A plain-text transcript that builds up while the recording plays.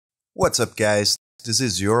What's up, guys? This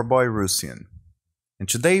is your boy Russian, and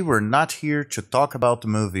today we're not here to talk about the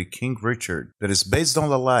movie King Richard that is based on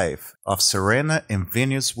the life of Serena and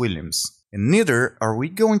Venus Williams. And neither are we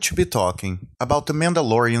going to be talking about The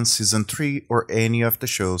Mandalorian Season 3 or any of the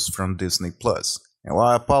shows from Disney Plus. And while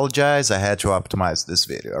I apologize, I had to optimize this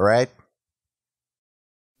video, alright?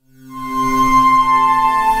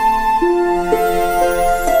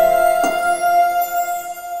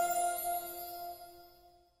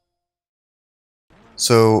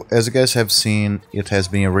 So, as you guys have seen, it has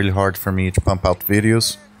been really hard for me to pump out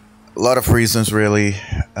videos. A lot of reasons, really.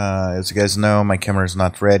 As you guys know, my camera is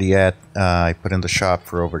not ready yet. I put in the shop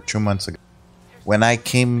for over 2 months ago. When I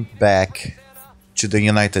came back to the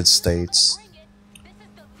United States,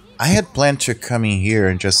 I had planned to come in here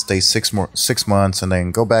and just stay 6 months and then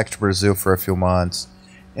go back to Brazil for a few months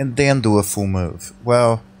and then do a full move.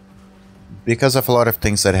 Well, because of a lot of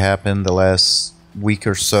things that happened the last week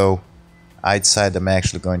or so, I decided I'm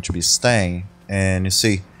actually going to be staying. And you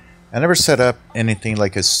see, I never set up anything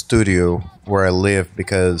like a studio where I live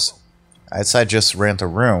because I decided just rent a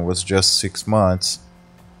room. It was just 6 months.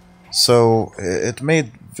 So it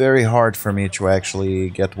made very hard for me to actually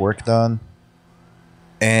get work done.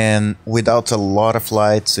 And without a lot of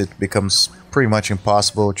lights, it becomes pretty much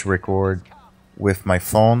impossible to record with my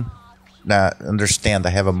phone. Now, understand, I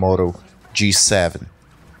have a Moto G7.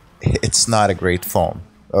 It's not a great phone,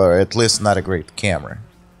 or at least not a great camera.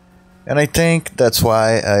 And I think that's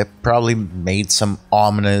why I probably made some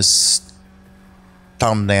ominous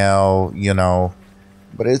thumbnail,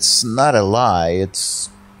 but it's not a lie. It's,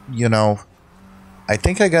 I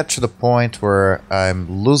think I got to the point where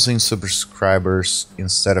I'm losing subscribers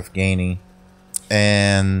instead of gaining,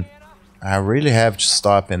 and I really have to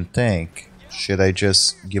stop and think, should I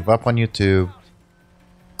just give up on YouTube,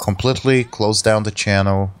 completely close down the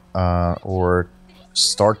channel, or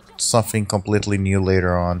start something completely new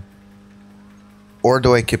later on? Or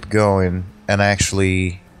do I keep going and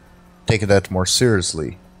actually take that more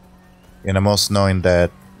seriously, in the most knowing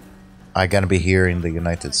that I'm gonna be here in the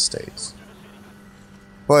United States?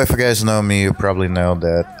 Well, if you guys know me, you probably know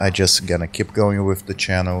that I just gonna keep going with the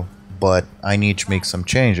channel, but I need to make some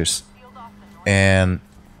changes. And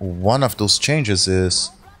one of those changes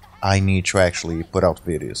is I need to actually put out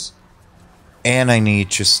videos. And I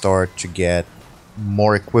need to start to get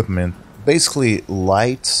more equipment, basically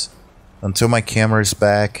lights, until my camera is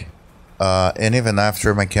back. And even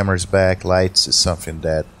after my camera is back, lights is something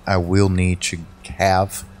that I will need to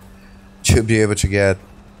have to be able to get,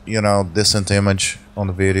 decent image on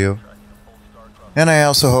the video. And I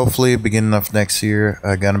also, hopefully, beginning of next year,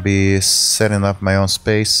 I'm gonna be setting up my own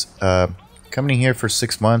space. Coming here for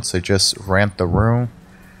 6 months, I just rent the room.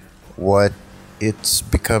 It's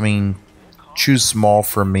becoming too small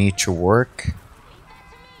for me to work.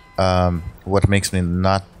 What makes me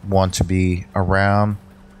not want to be around.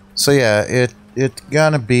 So yeah, it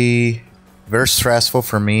gonna be very stressful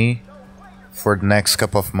for me for the next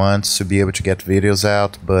couple of months to be able to get videos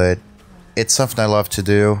out, but it's something I love to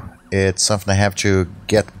do. It's something I have to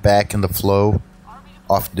get back in the flow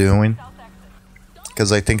of doing,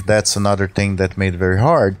 because I think that's another thing that made it very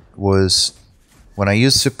hard, was when I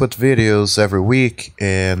used to put videos every week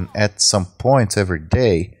and at some point every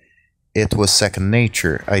day, it was second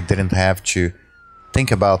nature. I didn't have to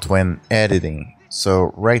think about when editing.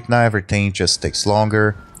 So right now everything just takes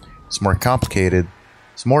longer, it's more complicated,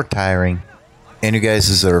 it's more tiring, and you guys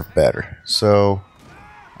deserve better. So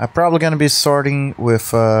I'm probably gonna be starting with,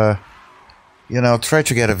 try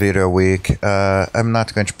to get a video a week. I'm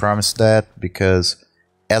not going to promise that, because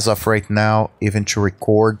as of right now, even to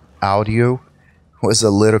record audio was a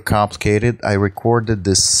little complicated. I recorded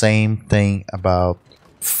the same thing about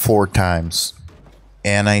 4 times,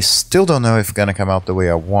 and I still don't know if it's gonna come out the way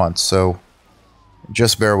I want, so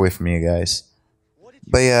just bear with me, guys.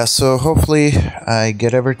 But yeah, so hopefully I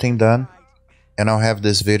get everything done, and I'll have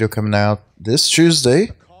this video coming out this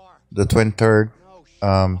Tuesday, the 23rd.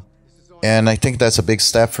 And I think that's a big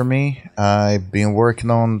step for me. I've been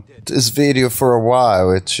working on this video for a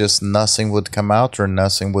while. It's just nothing would come out, or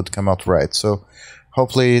nothing would come out right. So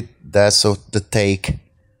hopefully that's the take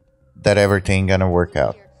that everything gonna work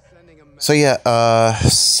out. So yeah,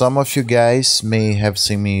 some of you guys may have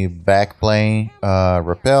seen me back playing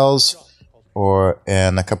Rappels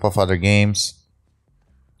and a couple of other games.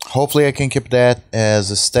 Hopefully I can keep that as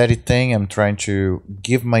a steady thing. I'm trying to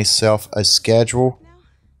give myself a schedule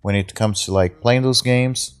when it comes to playing those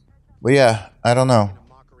games. But yeah, I don't know.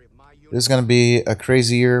 This is gonna be a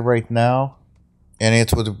crazy year right now, and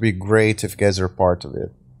it would be great if you guys are part of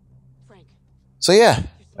it. So yeah,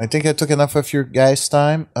 I think I took enough of your guys'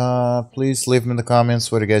 time. Please leave me in the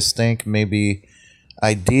comments what you guys think. Maybe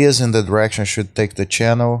ideas in the direction I should take the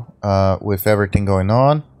channel with everything going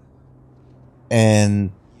on.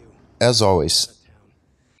 And as always,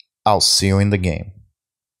 I'll see you in the game.